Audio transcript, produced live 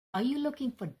Are you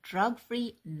looking for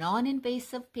drug-free,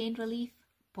 non-invasive pain relief,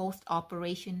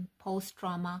 post-operation,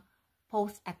 post-trauma,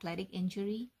 post-athletic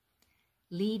injury?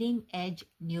 Leading-edge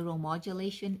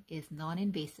neuromodulation is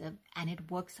non-invasive and it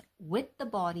works with the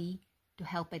body to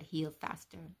help it heal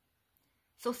faster.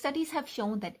 So studies have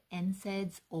shown that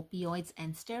NSAIDs, opioids,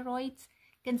 and steroids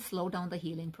can slow down the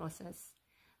healing process.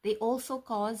 They also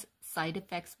cause side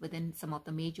effects within some of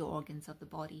the major organs of the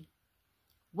body.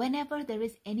 Whenever there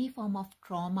is any form of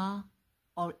trauma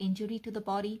or injury to the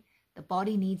body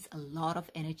needs a lot of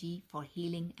energy for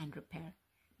healing and repair.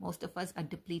 Most of us are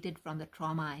depleted from the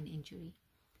trauma and injury.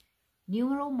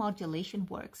 Neuromodulation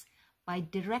works by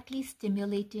directly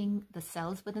stimulating the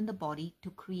cells within the body to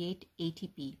create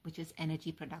ATP, which is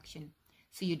energy production.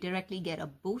 So you directly get a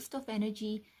boost of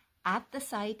energy at the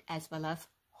site as well as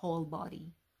whole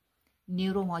body.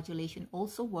 Neuromodulation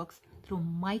also works through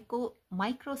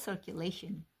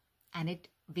microcirculation and it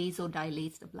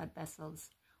vasodilates the blood vessels.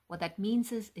 What that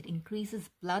means is it increases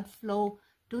blood flow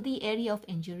to the area of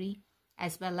injury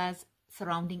as well as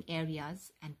surrounding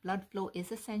areas, and blood flow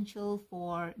is essential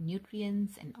for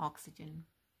nutrients and oxygen.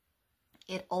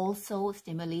 It also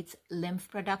stimulates lymph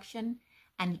production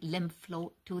and lymph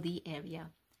flow to the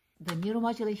area. The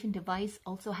neuromodulation device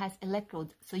also has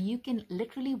electrodes, so you can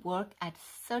literally work at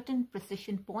certain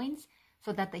precision points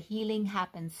so that the healing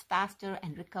happens faster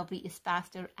and recovery is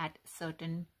faster at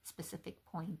certain specific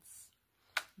points.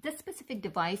 This specific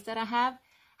device that I have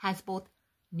has both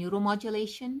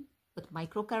neuromodulation with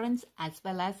microcurrents as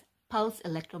well as pulse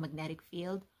electromagnetic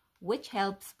field, which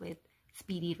helps with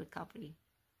speedy recovery.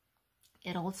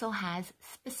 It also has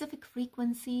specific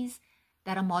frequencies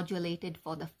that are modulated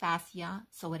for the fascia,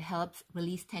 so it helps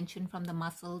release tension from the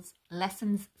muscles,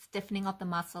 lessens stiffening of the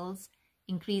muscles,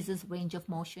 increases range of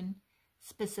motion,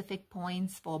 specific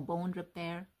points for bone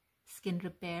repair, skin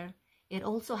repair. It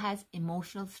also has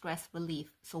emotional stress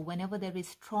relief. So whenever there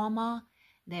is trauma,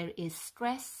 there is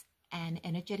stress, and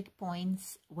energetic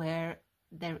points where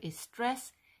there is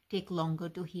stress take longer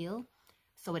to heal.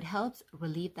 So it helps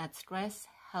relieve that stress,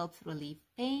 helps relieve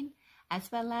pain, as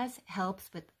well as helps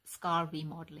with scar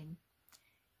remodeling.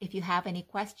 If you have any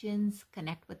questions,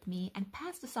 connect with me and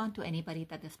pass this on to anybody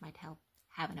that this might help.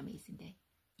 Have an amazing day.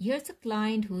 Here's a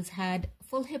client who's had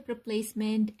full hip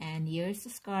replacement and years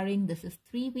of scarring. This is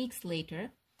 3 weeks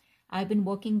later. I've been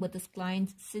working with this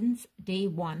client since day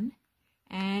one,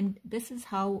 and this is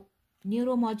how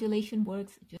neuromodulation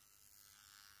works.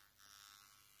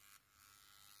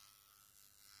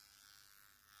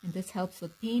 And this helps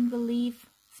with pain relief,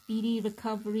 speedy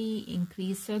recovery,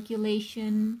 increased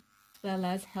circulation, as well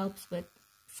as helps with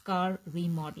scar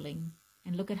remodeling.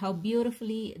 And look at how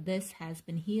beautifully this has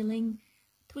been healing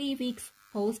 3 weeks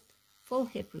post full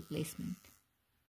hip replacement.